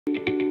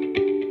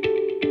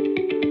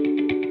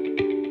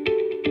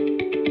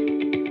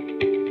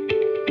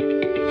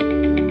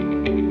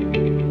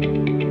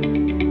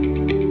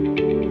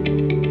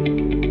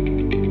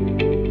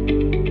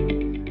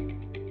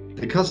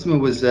customer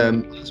was a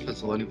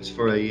hospital, and it was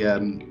for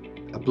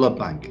a blood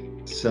bank.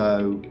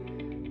 So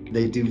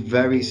they do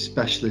very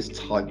specialist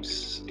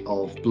types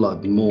of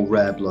blood, more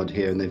rare blood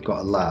here, and they've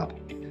got a lab.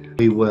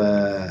 We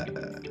were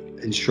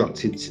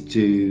instructed to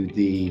do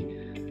the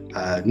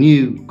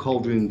new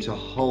cold room to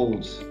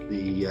hold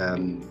the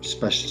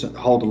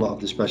hold a lot of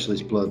the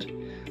specialist blood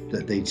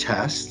that they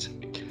test,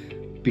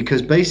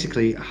 because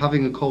basically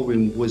having a cold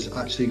room was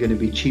actually going to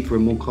be cheaper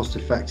and more cost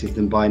effective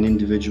than buying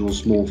individual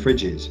small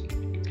fridges.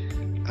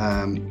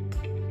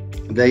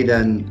 They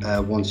then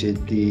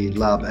wanted the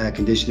lab air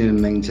conditioning and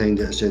maintained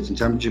at a certain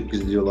temperature, because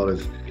they do a lot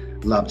of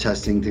lab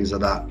testing, things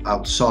like that,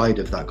 outside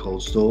of that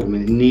cold store. I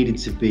mean, it needed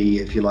to be,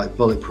 if you like,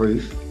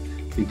 bulletproof,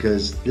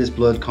 because this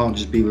blood can't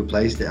just be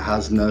replaced. It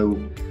has no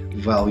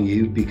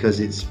value because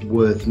it's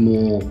worth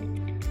more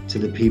to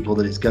the people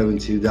that it's going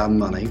to than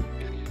money.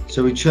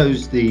 So we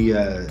chose the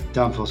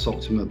Danfoss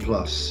Optyma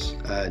Plus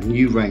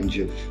new range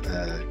of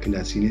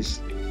condensing.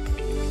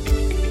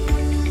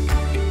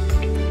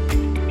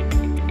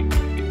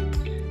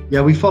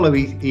 We follow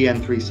EN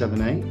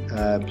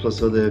 378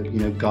 plus other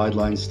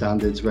guidelines,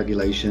 standards,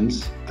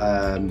 regulations.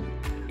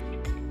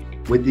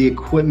 With the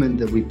equipment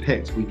that we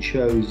picked, we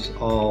chose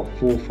our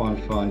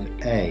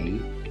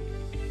 455A,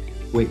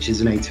 which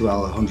is an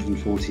A2L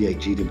 148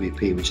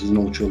 GWP, which is an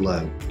ultra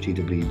low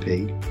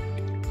GWP,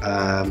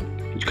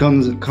 which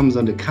comes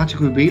under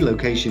category B,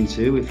 location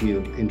 2, if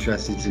you're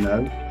interested to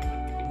know,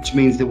 which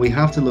means that we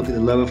have to look at the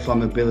lower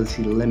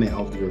flammability limit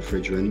of the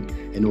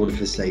refrigerant in order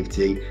for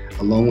safety,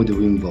 along with the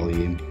room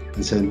volume.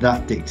 And so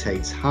that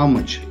dictates how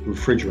much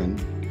refrigerant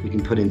we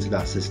can put into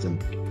that system.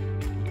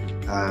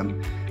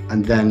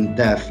 And then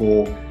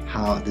therefore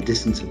how the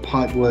distance of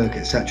pipe work,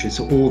 etc.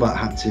 So all that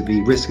had to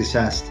be risk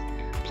assessed,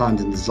 planned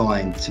and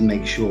designed to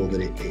make sure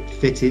that it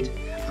fitted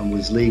and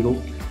was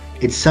legal.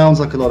 It sounds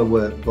like a lot of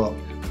work, but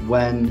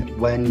when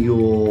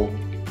you're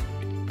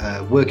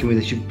working with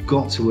this, you've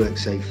got to work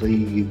safely.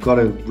 You've got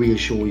to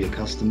reassure your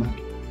customer.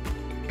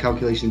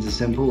 Calculations are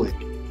simple.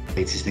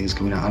 Latest things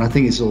coming out, and I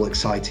think it's all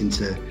exciting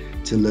to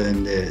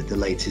learn the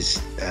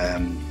latest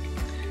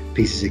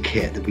pieces of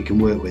kit that we can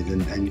work with,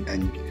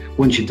 and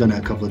once you've done it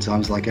a couple of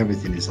times, like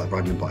everything, it's like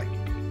riding a bike.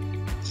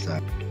 So,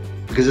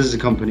 because as a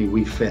company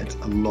we fit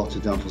a lot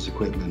of Danfoss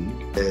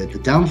equipment, the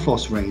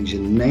Danfoss range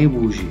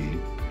enables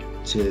you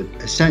to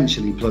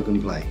essentially plug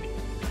and play.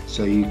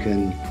 So you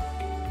can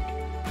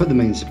put the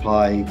main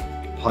supply,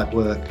 pipe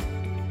work,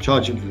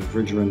 charge it with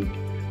refrigerant,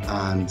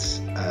 and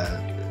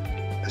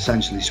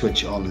essentially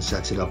switch it on and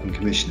set it up and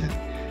commission it.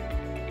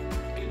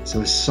 So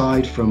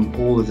aside from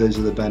all of those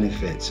other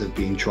benefits of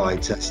being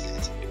tried,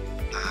 tested,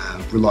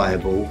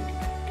 reliable,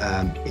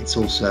 it's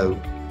also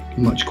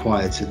much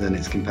quieter than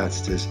its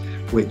competitors,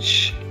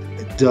 which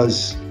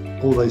does,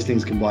 all those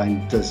things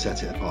combined, does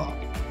set it apart.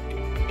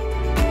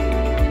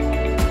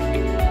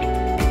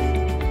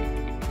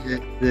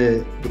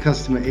 The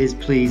customer is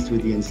pleased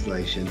with the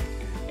installation,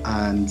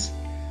 and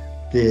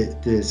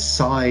the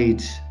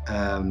side,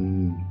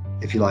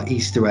 if you like,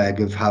 Easter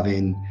egg of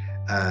having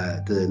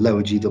the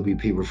lower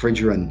GWP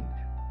refrigerant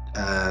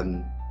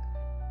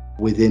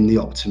within the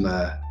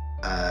Optyma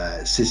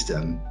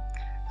system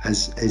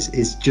has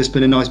just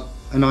been a nice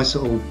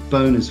sort of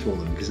bonus for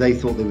them, because they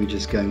thought they were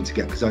just going to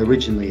get, because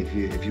originally, if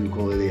you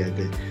recall earlier,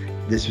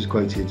 this was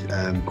quoted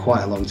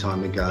quite a long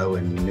time ago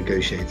and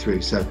negotiated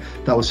through. So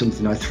that was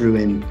something I threw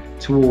in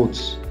toward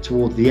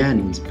the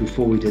end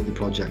before we did the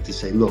project, to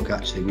say, look,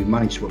 actually we've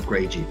managed to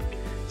upgrade you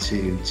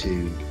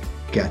to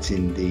get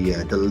in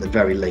the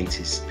very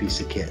latest piece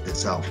of kit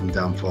that's out from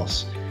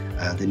Danfoss,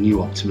 the new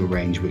Optyma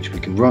range, which we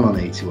can run on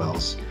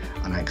A2Ls.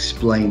 And I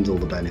explained all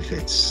the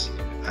benefits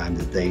and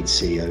that they'd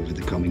see over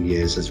the coming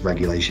years as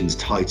regulations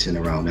tighten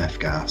around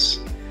F-gas,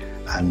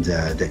 and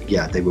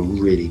they were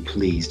really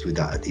pleased with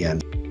that at the end.